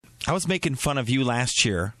I was making fun of you last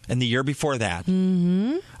year and the year before that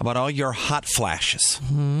about all your hot flashes.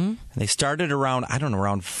 And they started around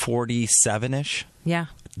 47-ish. Yeah.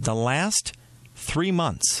 The last 3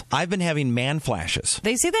 months, I've been having man flashes.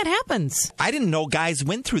 They say that happens. I didn't know guys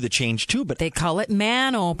went through the change, too, but... They call it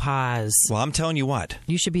Manopause. Well, I'm telling you what.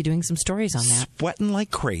 You should be doing some stories on that. Sweating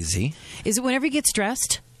like crazy. Is it whenever you get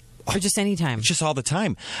stressed? Or just any time? Just all the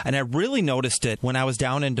time. And I really noticed it when I was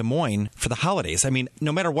down in Des Moines for the holidays. I mean,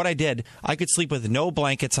 no matter what I did, I could sleep with no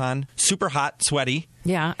blankets on, super hot, sweaty.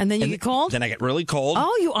 Yeah, and then you get cold? Then I get really cold.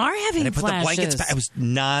 Oh, you are having and I put flashes. the blankets back. It was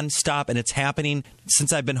nonstop, and it's happening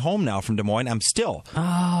since I've been home now from Des Moines. I'm still.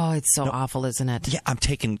 Oh, it's so awful, isn't it? Yeah, I'm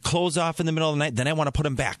taking clothes off in the middle of the night. Then I want to put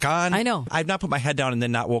them back on. I know. I've not put my head down and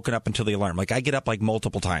then not woken up until the alarm. Like, I get up like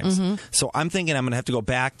multiple times. So I'm thinking I'm going to have to go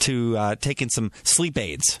back to taking some sleep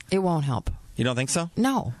aids. It won't help. You don't think so?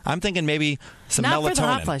 No. I'm thinking maybe some Not melatonin. for the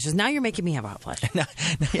hot flashes. Now you're making me have hot flashes. now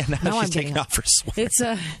I'm she's taking off her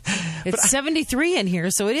sweater. It's 73 in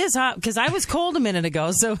here, so it is hot because I was cold a minute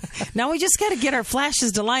ago. So now we just got to get our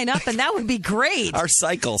flashes to line up, and that would be great. Our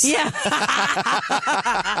cycles. Yeah.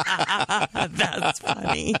 That's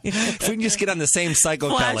funny. If we can just get on the same cycle,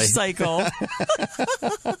 Flash Kelly. cycle.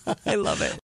 I love it.